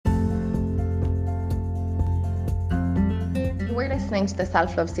listening to the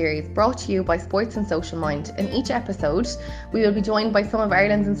Self-Love series brought to you by Sports and Social Mind. In each episode, we will be joined by some of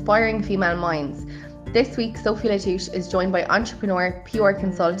Ireland's inspiring female minds. This week, Sophie Touche is joined by entrepreneur, PR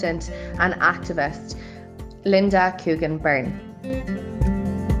consultant and activist Linda Coogan Byrne.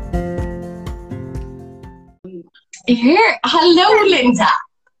 Here. Hello, Linda.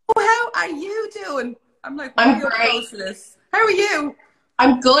 Oh, how are you doing? I'm great. How are you?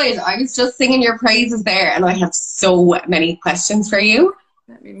 I'm good. I was just singing your praises there and I have so many questions for you.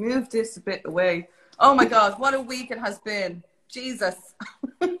 Let me move this a bit away. Oh my God, what a week it has been. Jesus.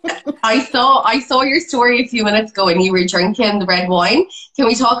 I saw your story a few minutes ago and you were drinking the red wine. Can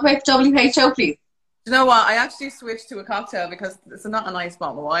we talk about WHO, please? You know what? I actually switched to a cocktail because it's not a nice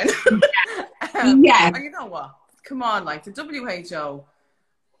bottle of wine. Yeah. And you know what? Come on, like the WHO.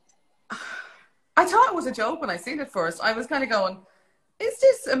 I thought it was a joke when I seen it first. I was kind of going, is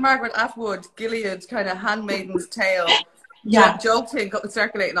this a Margaret Atwood, Gilead kind of Handmaiden's Tale joke thing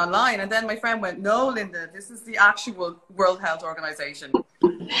circulating online? And then my friend went, no, Linda, this is the actual World Health Organization.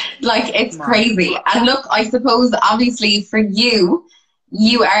 Like, it's crazy. And look, I suppose, obviously, for you,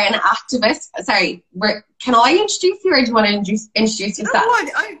 you are an activist. Sorry, can I introduce you or do you want to introduce yourself? No,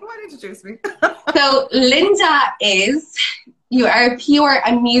 go on, introduce me. So, Linda you are a PR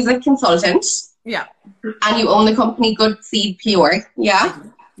and music consultant. Yeah. And you own the company Good Seed PR, yeah?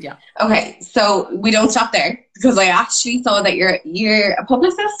 Yeah. Okay, so we don't stop there because I actually saw that you're a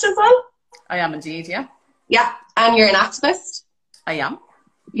publicist as well. I am indeed, yeah. Yeah, and you're an activist. I am.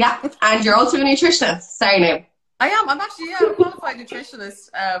 Yeah, and you're also a nutritionist. Sorry now. I am. I'm actually a qualified nutritionist.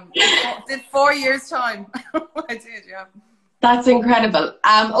 Did 4 years time. I did, yeah. That's incredible.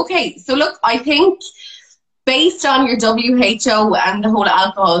 Okay, so look, I think based on your WHO and the whole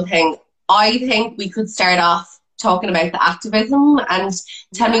alcohol thing, I think we could start off talking about the activism and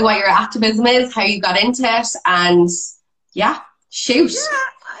tell me what your activism is, how you got into it, and shoot.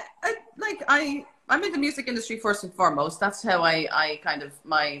 Yeah, I'm in the music industry first and foremost. That's how I kind of,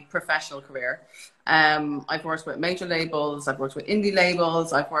 my professional career. I've worked with major labels, I've worked with indie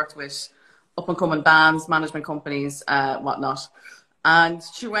labels, I've worked with up and coming bands, management companies, whatnot. And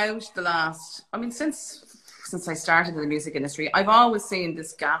throughout the last, since I started in the music industry, I've always seen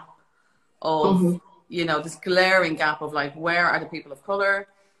this gap of, this glaring gap of like, where are the people of colour?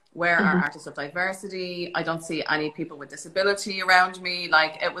 Where are artists of diversity? I don't see any people with disability around me.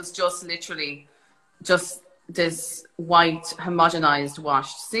 Like, it was just literally just this white, homogenized,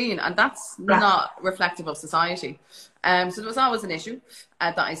 washed scene. And that's not reflective of society. So there was always an issue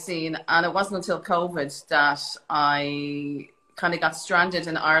that I seen. And it wasn't until COVID that I kind of got stranded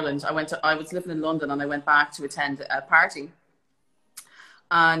in Ireland. I was living in London and I went back to attend a party.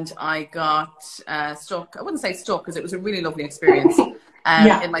 And I got stuck. I wouldn't say stuck because it was a really lovely experience.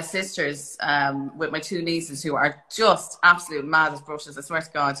 In my sisters, with my two nieces who are just absolute mad as brushes. I swear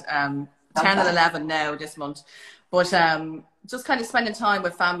to God, 10 and 11 now this month. But just kind of spending time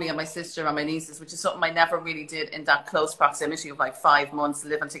with family and my sister and my nieces, which is something I never really did in that close proximity of like 5 months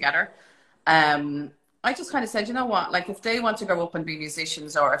living together. I just kind of said, you know what, like if they want to go up and be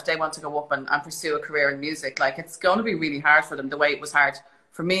musicians or if they want to go up and pursue a career in music, like it's going to be really hard for them the way it was hard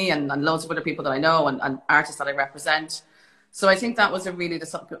for me and loads of other people that I know and artists that I represent. So I think that was a really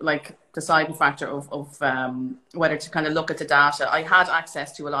deciding factor of whether to kind of look at the data. I had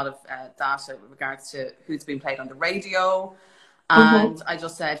access to a lot of data with regards to who's been played on the radio. And I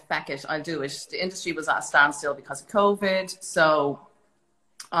just said, feck it, I'll do it. The industry was at a standstill because of COVID. So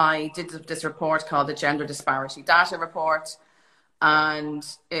I did this report called the Gender Disparity Data Report. And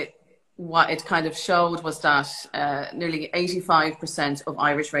what it kind of showed was that nearly 85% of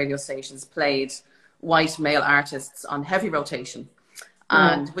Irish radio stations played white male artists on heavy rotation,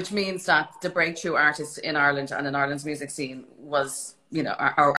 and which means that the breakthrough artists in Ireland and in Ireland's music scene was,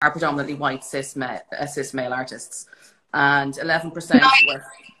 are predominantly white cis male artists, and 11% were.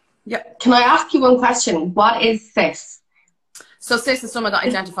 Yeah. Can I ask you one question? What is cis? So cis is someone that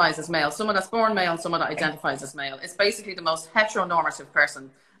identifies as male, someone that's born male, and someone that identifies as male. It's basically the most heteronormative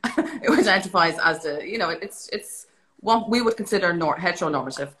person who identifies as it's what we would consider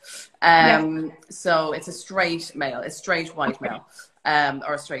heteronormative. So it's a straight male, a straight white male,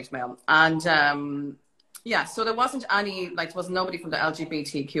 or a straight male. And so there wasn't there was nobody from the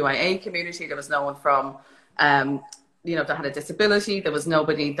LGBTQIA community. There was no one from, that had a disability. There was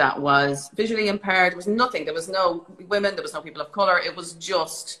nobody that was visually impaired. There was nothing. There was no women. There was no people of colour. It was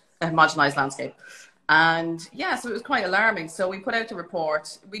just a homogenised landscape. And so it was quite alarming. So we put out the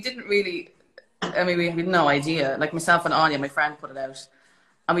report. We didn't really, we had no idea. Like myself and Anya, my friend, put it out.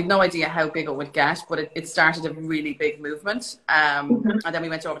 and we'd no idea how big it would get, but it started a really big movement. And then we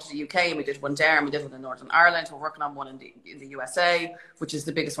went over to the UK and we did one there, and we did one in Northern Ireland. We're working on one in the USA, which is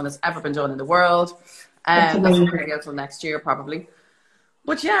the biggest one that's ever been done in the world. That's going to go till next year probably.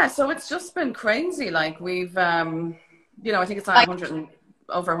 But yeah, so it's just been crazy. Like we've, you know, I think it's like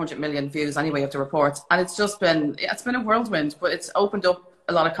over 100 million views anyway of the report, and it's been a whirlwind, but it's opened up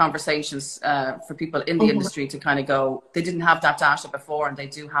a lot of conversations for people in the industry to kind of go, they didn't have that data before and they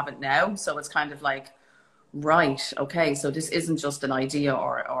do have it now. So it's kind of like, right, okay, so this isn't just an idea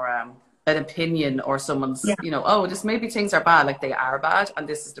or an opinion or someone's, you know, oh, this maybe things are bad, like they are bad, and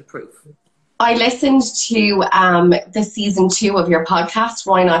this is the proof. I listened to the season 2 of your podcast,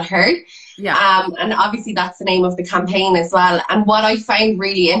 Why Not Her? Yeah. And obviously that's the name of the campaign as well. And what I found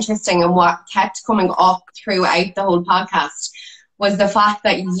really interesting and what kept coming up throughout the whole podcast was the fact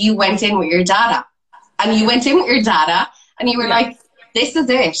that you went in with your data. And you went in with your data and you were like, this is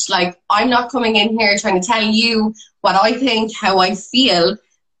it. Like, I'm not coming in here trying to tell you what I think, how I feel.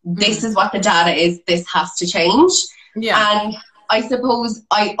 This is what the data is. This has to change. Yeah. And I suppose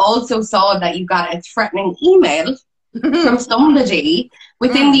I also saw that you got a threatening email from somebody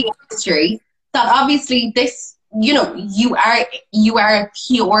within the industry that obviously this, you know, you are a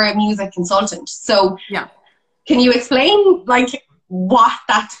pure music consultant. So can you explain like what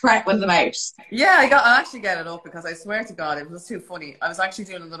that threat was about? Yeah, I actually get it up because I swear to God, it was too funny. I was actually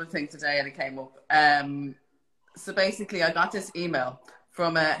doing another thing today and it came up. So basically I got this email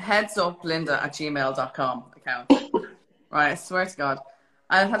from a headsuplinda@gmail.com account. Right, I swear to God.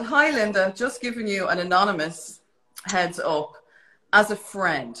 I had, hi Linda, just giving you an anonymous heads up as a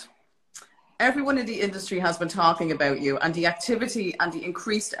friend. Everyone in the industry has been talking about you and the activity and the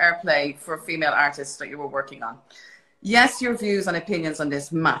increased airplay for female artists that you were working on. Yes, your views and opinions on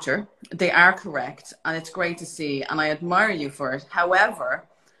this matter. They are correct and it's great to see and I admire you for it. However,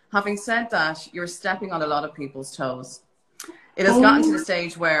 having said that, you're stepping on a lot of people's toes. It has gotten to the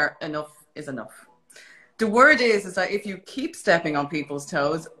stage where enough is enough. The word is that if you keep stepping on people's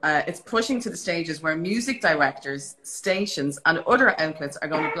toes, it's pushing to the stages where music directors, stations and other outlets are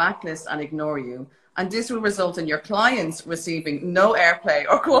going to blacklist and ignore you. And this will result in your clients receiving no airplay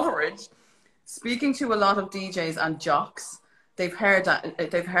or coverage. Speaking to a lot of DJs and jocks, they've heard it and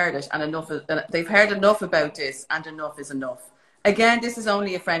they've heard enough about this, and enough is enough. Again, this is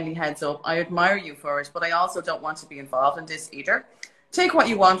only a friendly heads up. I admire you for it, but I also don't want to be involved in this either. Take what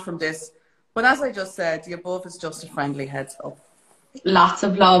you want from this. But as I just said, the above is just a friendly heads up. Lots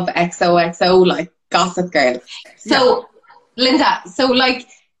of love, XOXO, like Gossip Girl. So, Linda, so like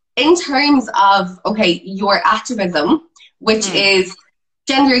in terms of, okay, your activism, which is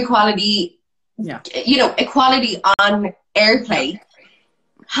gender equality, you know, equality on airplay,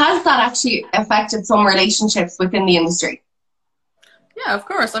 has that actually affected some relationships within the industry? Yeah, of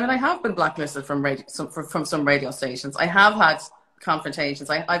course. I mean, I have been blacklisted from some radio stations. I have had confrontations.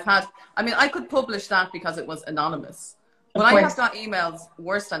 I've had, I mean, I could publish that because it was anonymous. But I have got emails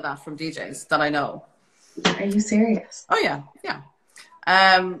worse than that from DJs that I know. Are you serious? Oh yeah, yeah.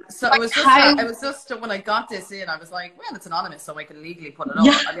 So like it was just when I got this in, I was like, well, it's anonymous, so I can legally put it up.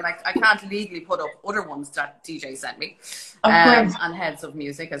 Yeah. I mean, I can't legally put up other ones that DJ sent me, and heads of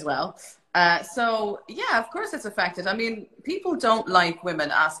music as well. So yeah, of course it's affected. I mean, people don't like women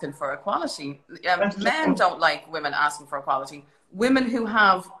asking for equality. Men don't like women asking for equality. Women who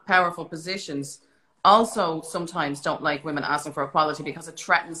have powerful positions also sometimes don't like women asking for equality because it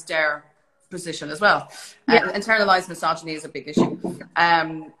threatens their position as well. Internalized misogyny is a big issue.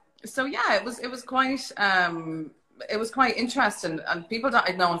 So yeah, it was quite interesting, and people that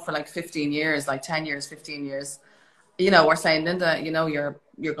I'd known for like 15 years, like 10 years, 15 years, you know, were saying, Linda, you know, you're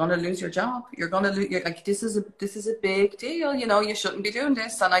going to lose your job. You're going to lose. You're like, this is a big deal. You know, you shouldn't be doing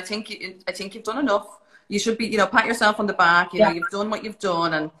this. And I think you've done enough. You should be, you know, pat yourself on the back. You know, you've done what you've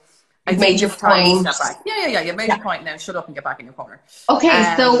done, and you've made your point. Yeah. You've made your point now. Shut up and get back in your corner.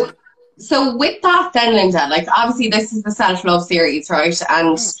 Okay, so with that then, Linda, like obviously this is the self-love series, right?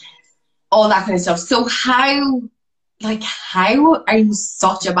 And all that kind of stuff. So how are you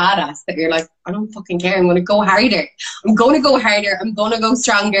such a badass that you're like, I don't fucking care, I'm going to go harder. I'm going to go harder, I'm going to go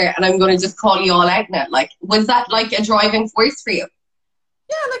stronger, and I'm going to just call you all out now. Like, was that like a driving force for you?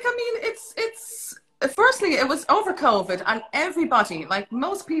 Yeah, like, I mean, it's firstly, it was over COVID, and everybody, like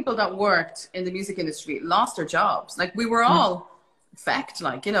most people that worked in the music industry lost their jobs. Like, we were all fecked,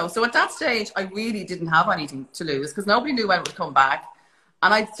 like, you know. So at that stage, I really didn't have anything to lose because nobody knew when it would come back.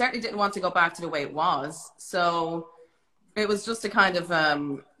 And I certainly didn't want to go back to the way it was. So it was just a kind of,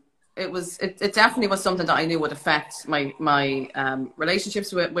 it definitely was something that I knew would affect my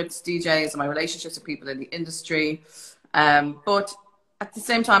relationships with DJs and my relationships with people in the industry. But at the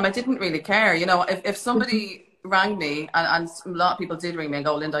same time, I didn't really care. You know, if somebody rang me, and a lot of people did ring me and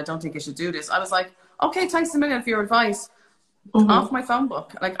go, Linda, I don't think you should do this. I was like, okay, thanks a million for your advice. Off my phone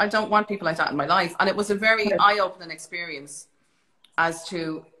book. Like, I don't want people like that in my life. And it was a very eye-opening experience as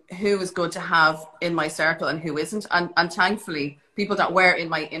to who is good to have in my circle and who isn't. And thankfully, people that were in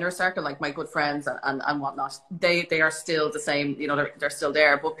my inner circle, like my good friends and whatnot, they are still the same, you know, they're still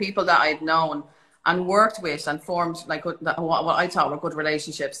there. But people that I'd known and worked with and formed like what I thought were good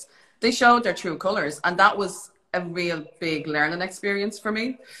relationships, they showed their true colors. And that was a real big learning experience for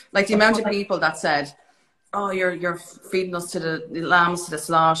me. Like the amount of people that said, oh, you're feeding us to the lambs to the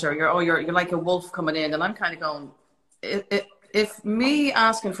slaughter. You're like a wolf coming in. And I'm kind of going, if me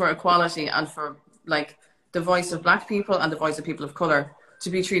asking for equality and for like the voice of Black people and the voice of people of color to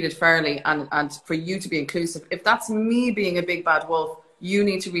be treated fairly and for you to be inclusive, if that's me being a big bad wolf, you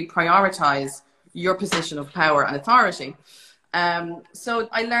need to reprioritize your position of power and authority. So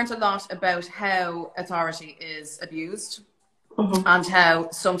I learned a lot about how authority is abused and how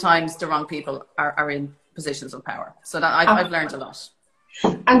sometimes the wrong people are in positions of power. So that I've learned a lot.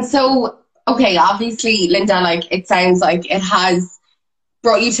 And so, okay, obviously, Linda, like it sounds like it has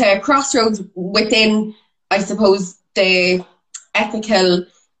brought you to a crossroads within, I suppose, the ethical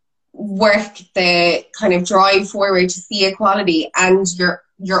work, the kind of drive forward to see equality and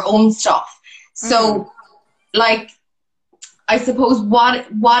your own stuff. So, like, I suppose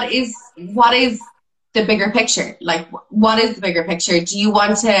what is the bigger picture? Like, what is the bigger picture? Do you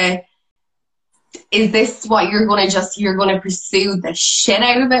want to? Is this what you're going to pursue the shit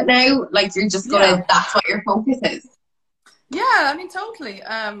out of it now? Like you're just going to, that's what your focus is? Yeah, I mean, totally.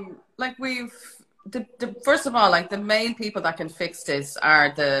 Like first of all, like the main people that can fix this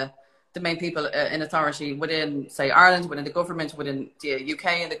are the main people in authority within, say, Ireland, within the government, within the UK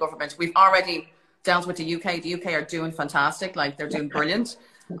and the government. We've already dealt with the UK. The UK are doing fantastic. Like they're doing brilliant.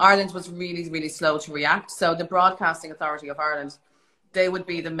 Ireland was really, really slow to react. So the Broadcasting Authority of Ireland, they would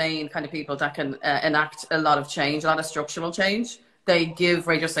be the main kind of people that can enact a lot of change, a lot of structural change. They give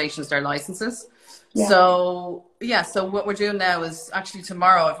radio stations their licenses. Yeah. So, yeah, so what we're doing now is actually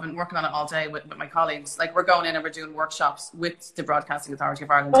tomorrow, I've been working on it all day with my colleagues. Like we're going in and we're doing workshops with the Broadcasting Authority of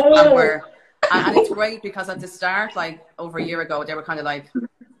Ireland. And it's great because at the start, like over a year ago, they were kind of like,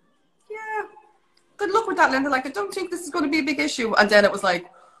 yeah, good luck with that, Linda. Like, I don't think this is going to be a big issue. And then it was like,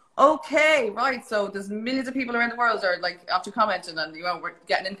 okay, right, so there's millions of people around the world are like after commenting and, you know, we're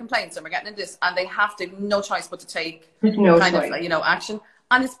getting in complaints and we're getting in this, and they have to no choice but to take of, you know, action.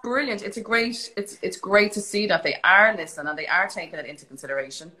 And it's brilliant. It's great to see that they are listening and they are taking it into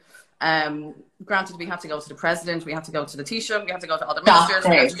consideration. Granted, we have to go to the president, we have to go to the Taoiseach, we have to go to other ministers,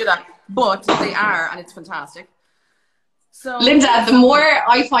 we have to do that, but they are, and it's fantastic. So, Linda, the more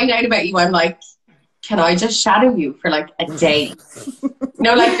I find out about you, I'm like, can I just shadow you for like a day?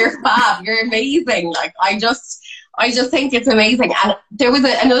 No, like you're fab, you're amazing. Like I just think it's amazing. And there was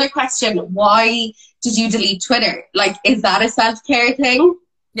another question. Why did you delete Twitter? Like, is that a self-care thing?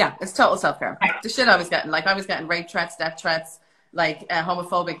 Yeah, it's total self-care. The shit I was getting, like I was getting rape threats, death threats, like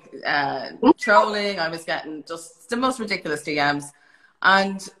homophobic trolling. I was getting just the most ridiculous DMs.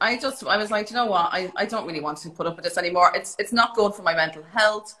 And I was like, you know what? I don't really want to put up with this anymore. It's not good for my mental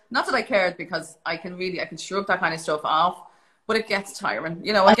health. Not that I cared, because I can shrug that kind of stuff off, but it gets tiring.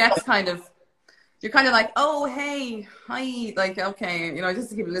 You know, it gets kind of, you're kind of like, oh, hey, hi, like, okay, you know, just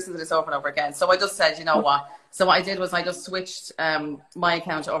to keep listening to this over and over again. So I just said, you know what? So what I did was I just switched my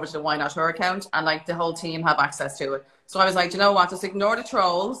account over to the Why Not Her account, and like the whole team have access to it. So I was like, you know what? Just ignore the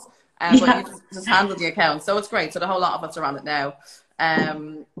trolls, but you just handle the account. So it's great. So the whole lot of us are on it now.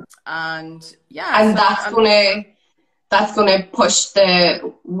 And yeah, and so, that's gonna push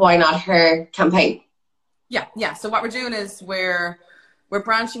the Why Not Her campaign. Yeah. So what we're doing is we're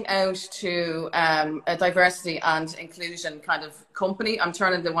branching out to a diversity and inclusion kind of company. I'm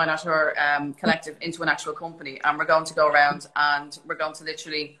turning the Why Not Her collective into an actual company, and we're going to go around and we're going to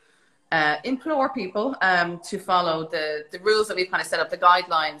literally implore people to follow the rules that we've kind of set up, the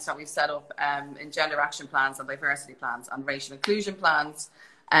guidelines that we've set up in gender action plans and diversity plans and racial inclusion plans.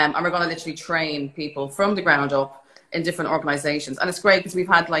 And we're going to literally train people from the ground up in different organizations. And it's great because we've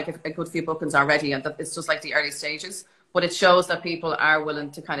had like a good few bookings already, and it's just like the early stages. But it shows that people are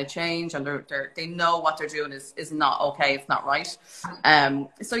willing to kind of change, and they know what they're doing is not okay, it's not right.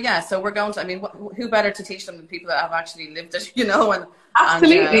 So yeah, so we're going to, I mean, who better to teach them than people that have actually lived it, you know? And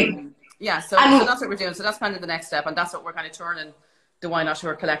absolutely. Yeah, so that's what we're doing. So that's kind of the next step, and that's what we're kind of turning the Why Not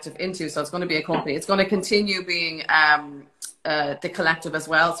Her collective into. So it's going to be a company. It's going to continue being the collective as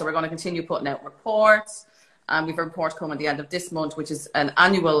well. So we're going to continue putting out reports And we've a report coming at the end of this month, which is an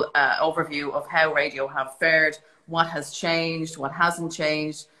annual overview of how radio have fared, what has changed, what hasn't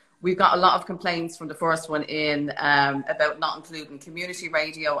changed. We've got a lot of complaints from the first one in about not including community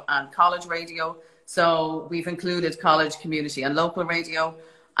radio and college radio. So we've included college, community and local radio.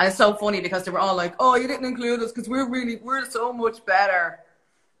 And it's so funny because they were all like, oh, you didn't include us because we're so much better.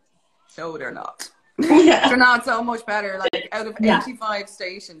 No, they're not. Yeah. They're not so much better. Like out of 85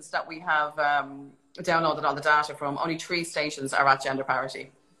 stations that we have downloaded all the data from, only 3 stations are at gender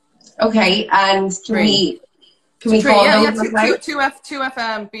parity. Okay, and can we call those? 2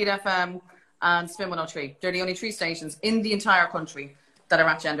 FM, Beat FM, and Spin 103. They're the only 3 stations in the entire country that are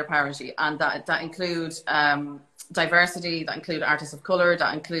at gender parity, and that includes diversity, that include artists of colour,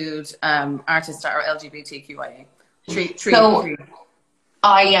 that include artists that are LGBTQIA. Three.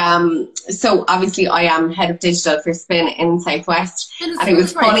 So obviously I am head of digital for Spin in Southwest, and it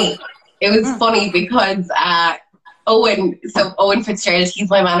was funny. It was funny because Owen Fitzgerald, he's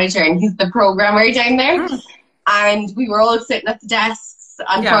my manager and he's the programmer down there, and we were all sitting at the desks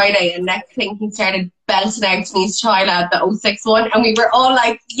on Friday, and next thing he started belting out Denise Chyla, the 061, and we were all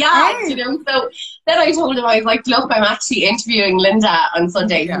like, you know. So then I told him, I was like, look, I'm actually interviewing Linda on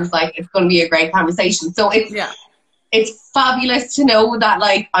Sunday. He was like, it's going to be a great conversation. So it's fabulous to know that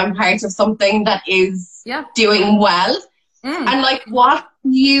like I'm part of something that is doing well. And like what do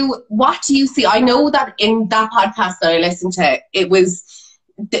you see? I know that in that podcast that I listened to, it was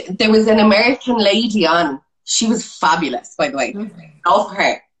there was an American lady on. She was fabulous, by the way. Love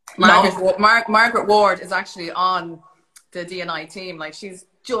her. Margaret Ward is actually on the D&I team. Like, she's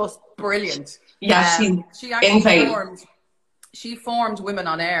just brilliant. Yeah, she actually formed Women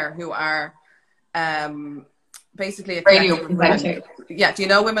on Air, who are basically a radio presenter. Yeah, do you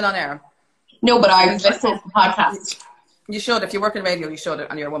know Women on Air? No, but I was listening to the podcast. You should. If you work in radio, you should,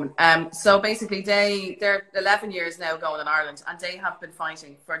 and you're a woman. So basically, they're 11 years now going in Ireland, and they have been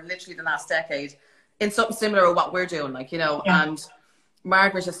fighting for literally the last decade in something similar to what we're doing, like, you know. And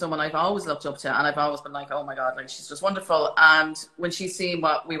Margaret is someone I've always looked up to, and I've always been like, oh my God, like, she's just wonderful. And when she seen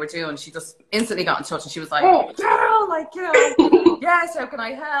what we were doing, she just instantly got in touch, and she was like, oh, girl, like, you know, yes, how can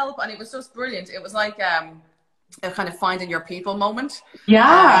I help? And it was just brilliant. It was like a kind of finding your people moment.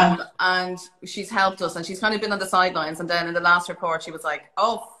 And she's helped us, and she's kind of been on the sidelines. And then in the last report, she was like,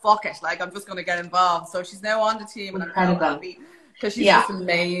 oh, fuck it, like, I'm just going to get involved. So she's now on the team, and I'm so happy because she's just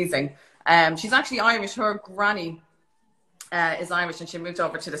amazing. She's actually Irish. Her granny is Irish, and she moved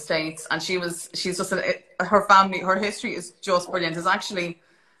over to the States, and she's just her family, her history is just brilliant. It's actually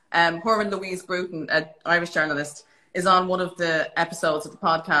her and Louise Bruton, an Irish journalist, is on one of the episodes of the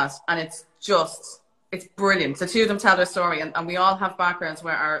podcast, and it's brilliant. The two of them tell their story, and we all have backgrounds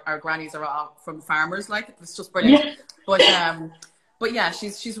where our grannies are all from farmers. Like, it's just brilliant. But yeah,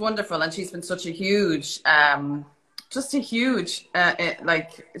 she's wonderful, and she's been such a huge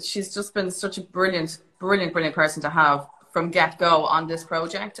like, she's just been such a brilliant person to have from get-go on this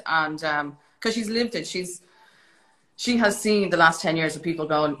project. And because she's lived it, she has seen the last 10 years of people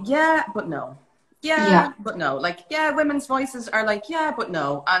going, yeah, but no. But no. Like, women's voices are like, but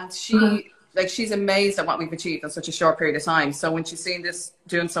no. And she's amazed at what we've achieved in such a short period of time. So when she's seen this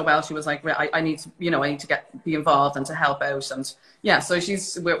doing so well, she was like, I need to be involved and to help out. And so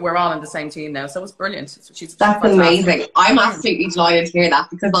we're all in the same team now. So it's brilliant. That's amazing. I'm absolutely delighted to hear that,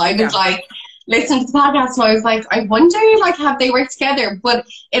 because I was like, listening to the podcast, so I was like, I wonder, like, have they worked together? But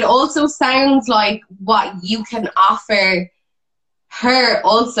it also sounds like what you can offer her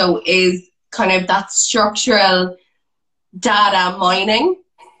also is kind of that structural data mining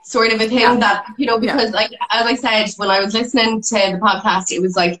sort of a thing that, you know, because like, as I said, when I was listening to the podcast, it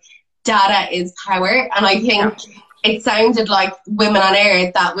was like, data is power. And I think it sounded like Women on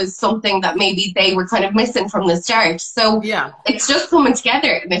Air, that was something that maybe they were kind of missing from the start. So it's just coming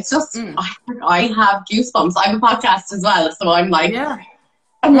together, and it's just, I have goosebumps. I have a podcast as well. So I'm like,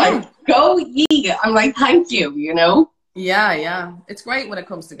 like, go ye. I'm like, thank you, you know? Yeah. It's great when it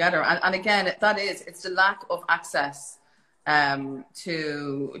comes together. And again, it's the lack of access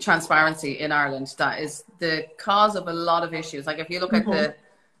to transparency in Ireland that is the cause of a lot of issues. Like, if you look at the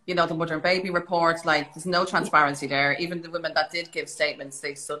mother and baby report, like, there's no transparency there. Even the women that did give statements,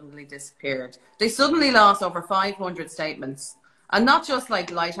 they suddenly disappeared. They suddenly lost over 500 statements, and not just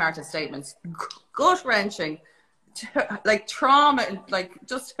like light-hearted statements, gut-wrenching, like trauma, like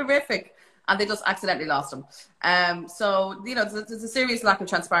just horrific, and they just accidentally lost them. So, you know, there's a serious lack of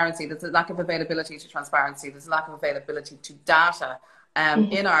transparency. There's a lack of availability to transparency. There's a lack of availability to data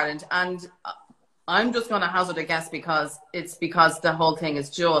in Ireland. And I'm just going to hazard a guess because the whole thing is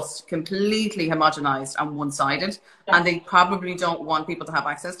just completely homogenized and one-sided, and they probably don't want people to have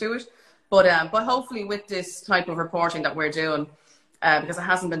access to it. But hopefully with this type of reporting that we're doing, because it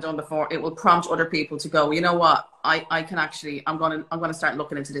hasn't been done before, it will prompt other people to go, you know what, I can actually, I'm gonna start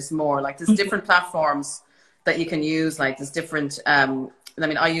looking into this more. Like there's different platforms that you can use. Like there's different, I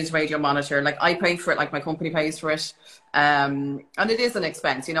mean, I use Radio Monitor. Like I pay for it, like my company pays for it. And it is an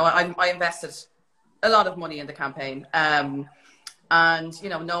expense. You know, I invested a lot of money in the campaign. And, you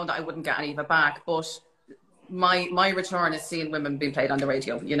know, knowing that I wouldn't get any of it back. But my return is seeing women being played on the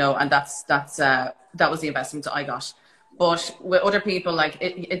radio, you know, and that was the investment that I got. But with other people, like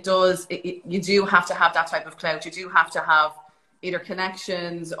you do have to have that type of clout. You do have to have either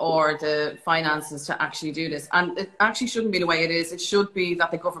connections or the finances to actually do this. And it actually shouldn't be the way it is. It should be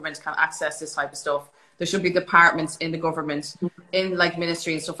that the government can access this type of stuff. There should be departments in the government, in like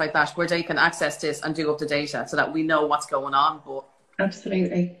ministry and stuff like that, where they can access this and do up the data so that we know what's going on. But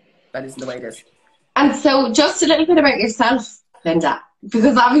absolutely, that isn't the way it is. And so just a little bit about yourself, Linda,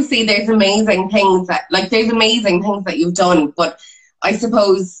 because obviously there's amazing things that you've done, but I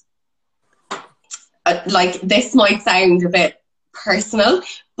suppose like this might sound a bit personal,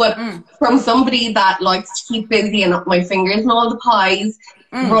 but from somebody that likes to keep busy and up my fingers in all the pies,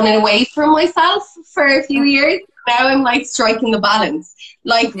 running away from myself for a few years, now I'm like striking the balance.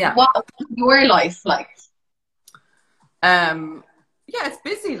 Like what's your life like? Yeah, it's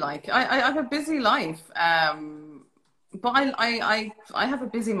busy. Like I have a busy life, but I have a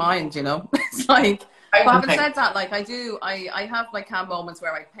busy mind. You know, it's like. But having said that, like I have like calm moments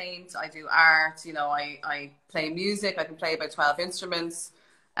where I paint, I do art. You know, I play music. I can play about 12 instruments,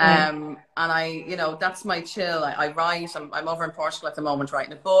 and you know, that's my chill. I write. I'm over in Portugal at the moment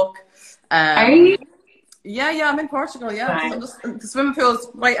writing a book. Are you? Yeah, I'm in Portugal. Yeah, Nice. So the swimming pool's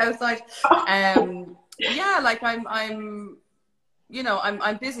right outside. Yeah, like I'm. You know,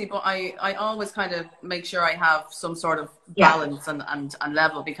 I'm busy, but I always kind of make sure I have some sort of balance and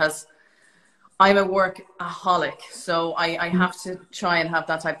level, because I'm a workaholic. So I have to try and have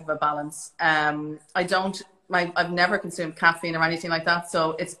that type of a balance. I've never consumed caffeine or anything like that.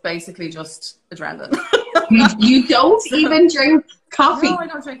 So it's basically just adrenaline. You don't even drink coffee? No, I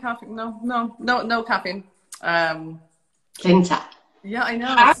don't drink coffee. No caffeine. Linda. Yeah, I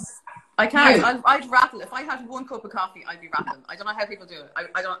know. I can't. I'd rattle. If I had one cup of coffee, I'd be rattling. I don't know how people do it.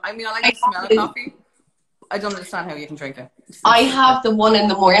 I mean, I like the smell of coffee. I don't understand how you can drink it. I have the one in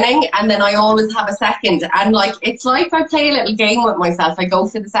the morning, and then I always have a second. And like, it's like I play a little game with myself. I go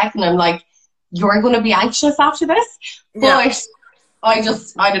for the second. I'm like, you're going to be anxious after this. But I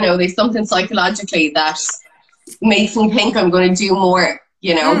don't know. There's something psychologically that makes me think I'm going to do more,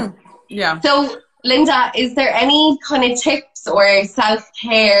 you know? Yeah. So, Linda, is there any kind of tips or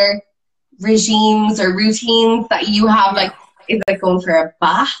self-care regimes or routines that you have? Like, is it going for a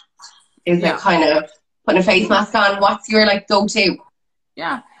bath? Is it kind of putting a face mask on? What's your like go-to?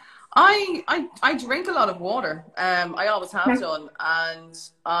 Yeah, I drink a lot of water. I always have done, and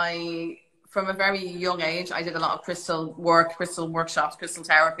from a very young age, I did a lot of crystal workshops, crystal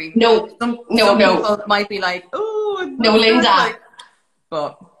therapy. Some people might be like, oh, no, Linda. Like,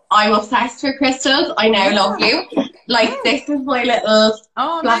 but I'm obsessed with crystals. I now love you. Like, this is my little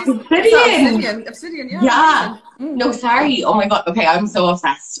black obsidian. Obsidian, yeah. No, sorry. Oh my God. Okay, I'm so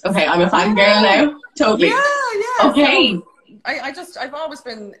obsessed. Okay, I'm a fangirl now. Totally. Yeah. Okay. So I've always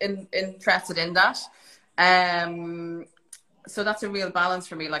been interested in that. So that's a real balance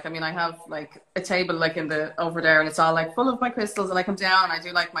for me. Like, I mean, I have like a table like over there, and it's all like full of my crystals, and I come down and I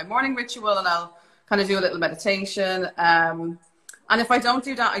do like my morning ritual, and I'll kind of do a little meditation. And if I don't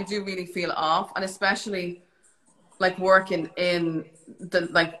do that, I do really feel off. And especially like working in the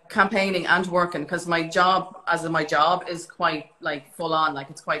like campaigning and working, because my job is quite like full on, like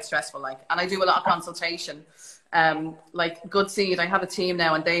it's quite stressful, like, and I do a lot of consultation. Like Good Seed, I have a team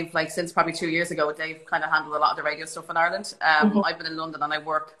now, and they've like since probably 2 years ago, they've kind of handled a lot of the radio stuff in Ireland. I've been in London, and I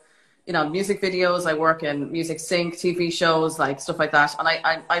work, you know, music videos, I work in music sync, TV shows, like stuff like that. And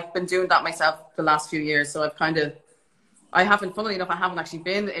I've been doing that myself the last few years. So funnily enough, I haven't actually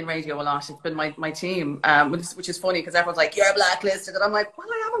been in radio a lot. It's been my team, which is funny, because everyone's like, you're blacklisted. And I'm like, well,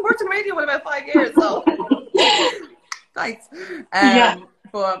 I haven't worked in radio in about 5 years, so thanks.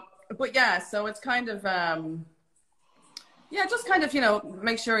 But yeah, so it's kind of, just kind of, you know,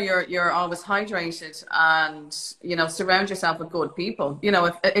 make sure you're always hydrated, and, you know, surround yourself with good people. You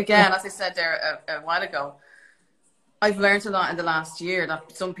know, again, as I said there a while ago, I've learned a lot in the last year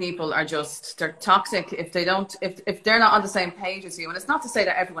that some people are they're toxic if they're not on the same page as you. And it's not to say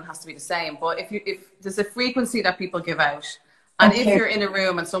that everyone has to be the same, but if there's a frequency that people give out, and if you're in a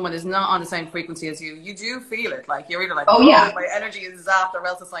room and someone is not on the same frequency as you, you do feel it. Like, you're either like, my energy is zapped, or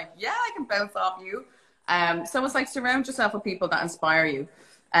else it's like, yeah, I can bounce off you. So it's like, surround yourself with people that inspire you.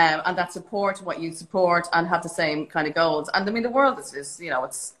 and that support what you support and have the same kind of goals. And I mean, the world is you know,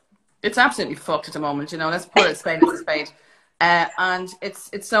 it's absolutely fucked at the moment. You know, let's put it a spade as a spade. And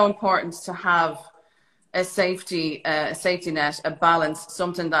it's so important to have a safety net, a balance,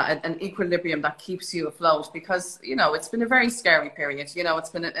 something that an equilibrium that keeps you afloat, because you know it's been a very scary period. You know, it's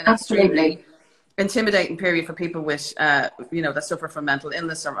been an extremely intimidating period for people with you know, that suffer from mental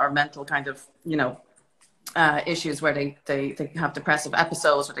illness or mental kind of, you know, issues where they have depressive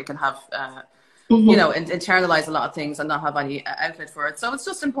episodes, or they can have you know, internalize a lot of things and not have any outlet for it. So it's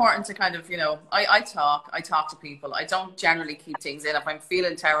just important to kind of, you know, I talk to people. I don't generally keep things in. If I'm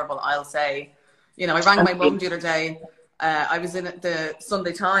feeling terrible, I'll say. You know, I rang my mum the other day. I was in the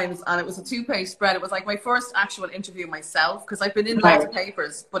Sunday Times, and it was a 2-page spread. It was like my first actual interview myself, because I've been in loads of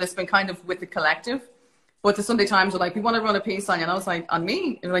papers, but it's been kind of with the collective. But the Sunday Times were like, we want to run a piece on you. And I was like, on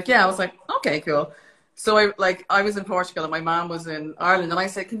me? And like, yeah. I was like, okay, cool. So I was in Portugal and my mom was in Ireland, and I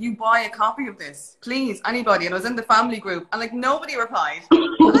said, can you buy a copy of this, please? Anybody? And I was in the family group, and like nobody replied.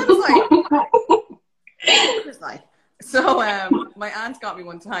 And I was like, so my aunt got me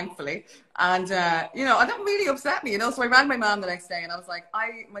one, thankfully, and you know, and that really upset me, you know. So I rang my mom the next day, and I was like,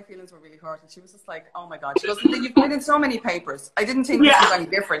 my feelings were really hurt, and she was just like, oh my god. She goes, you've been in so many papers. I didn't think this was any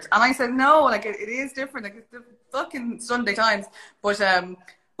different. And I said, no, like it is different. Like it's the fucking Sunday Times.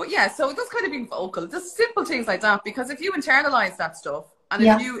 But yeah, so it does kind of be vocal, just simple things like that, because if you internalize that stuff, and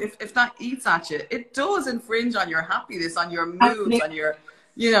if that eats at you, it does infringe on your happiness, on your moods, on your,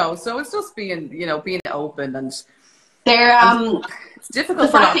 you know. So it's just being, you know, being open. And it's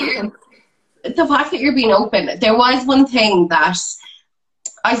difficult the fact that you're being open. There was one thing that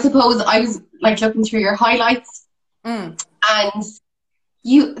I suppose I was like looking through your highlights, and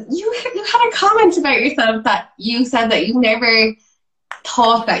you had a comment about yourself that you said that you never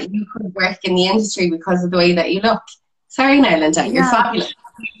thought that you could work in the industry because of the way that you look. Sorry now, Linda, you're fabulous.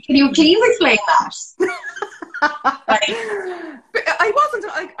 Can you please explain that? I wasn't,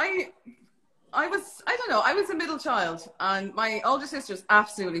 I don't know, I was a middle child, and my older sister's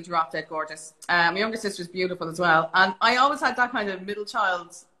absolutely drop dead gorgeous. My younger sister's beautiful as well. And I always had that kind of middle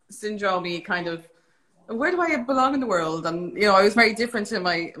child syndrome-y kind of, where do I belong in the world? And, you know, I was very different to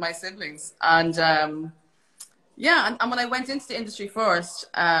my siblings. And, yeah, and when I went into the industry first,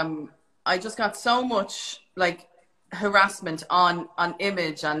 I just got so much like harassment on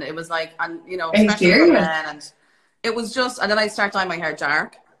image, and it was like, and you know, especially for men, and it was just, and then I started dyeing my hair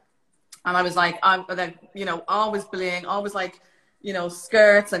dark, and I was like, I'm like, you know, always bling, always like, you know,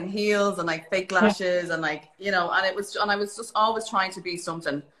 skirts and heels and like fake lashes and like, you know, and I was just always trying to be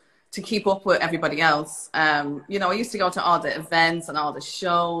something to keep up with everybody else. You know, I used to go to all the events and all the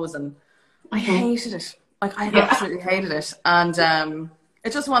shows, and I hated it. Like I absolutely hated it, and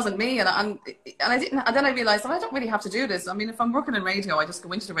it just wasn't me. And I didn't. And then I realized that I don't really have to do this. I mean, if I'm working in radio, I just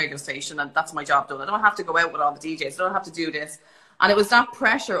go into the radio station, and that's my job done. I don't have to go out with all the DJs. I don't have to do this. And it was that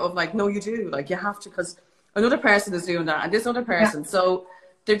pressure of like, no, you do. Like you have to, because another person is doing that, and this other person. So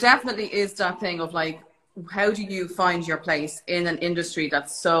there definitely is that thing of like, how do you find your place in an industry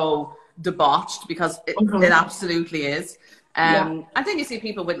that's so debauched, because it absolutely is. And then you see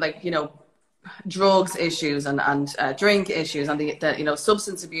people with like, you know, drugs issues and drink issues and the you know,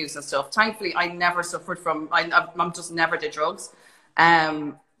 substance abuse and stuff. Thankfully, I never suffered from. I'm just never did drugs,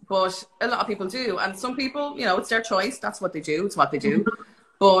 but a lot of people do, and some people, you know, it's their choice. That's what they do. It's what they do.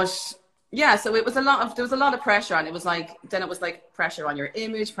 But yeah, so there was a lot of pressure, and it was like pressure on your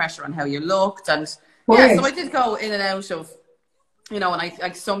image, pressure on how you looked, and yeah. So I did go in and out of, you know, and I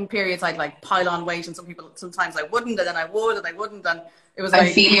like some periods I'd like pile on weight, and sometimes I wouldn't, and then I would, and I wouldn't, and it was like,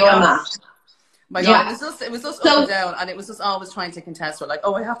 I feel you on that. My God, it was just up and down, and it was just always trying to contest with like,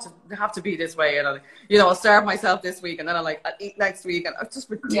 oh, I have to be this way, and you know, I'll starve myself this week, and then I'll eat next week, and it's just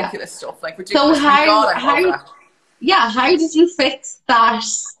ridiculous stuff, like ridiculous. So how did you fix that?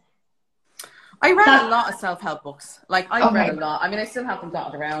 I read a lot of self-help books. Like I read a lot. I mean, I still have them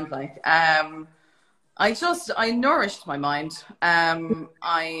dotted around. Like, I nourished my mind.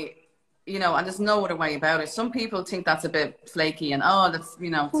 You know, and there's no other way about it. Some people think that's a bit flaky and, oh, that's, you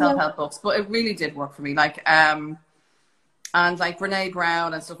know, self-help books, but it really did work for me. Like, and like Brene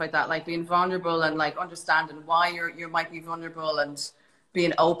Brown and stuff like that, like being vulnerable and like understanding why you might be vulnerable, and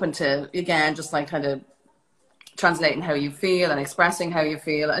being open to, again, just like kind of translating how you feel and expressing how you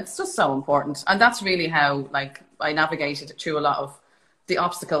feel. It's just so important. And that's really how like I navigated through a lot of the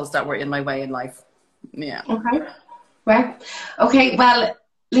obstacles that were in my way in life. Yeah. Okay. Well,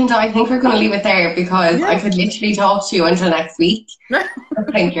 Linda, I think we're going to leave it there, because I could literally talk to you until next week. I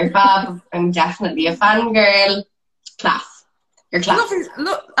think you're fab. I'm definitely a fangirl. Class. your class.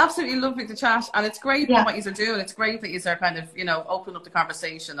 Absolutely lovely to chat, and it's great what you are doing. It's great that you are kind of, you know, opening up the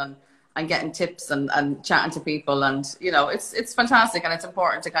conversation and getting tips and chatting to people, and you know, it's fantastic, and it's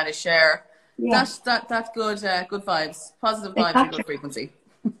important to kind of share that good vibes, positive vibes, and good frequency.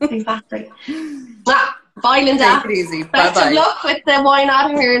 Exactly. Bye, Linda. Take it easy. Best of luck with the Why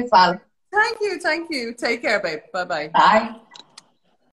Not here as well. Thank you. Take care, babe. Bye-bye. Bye.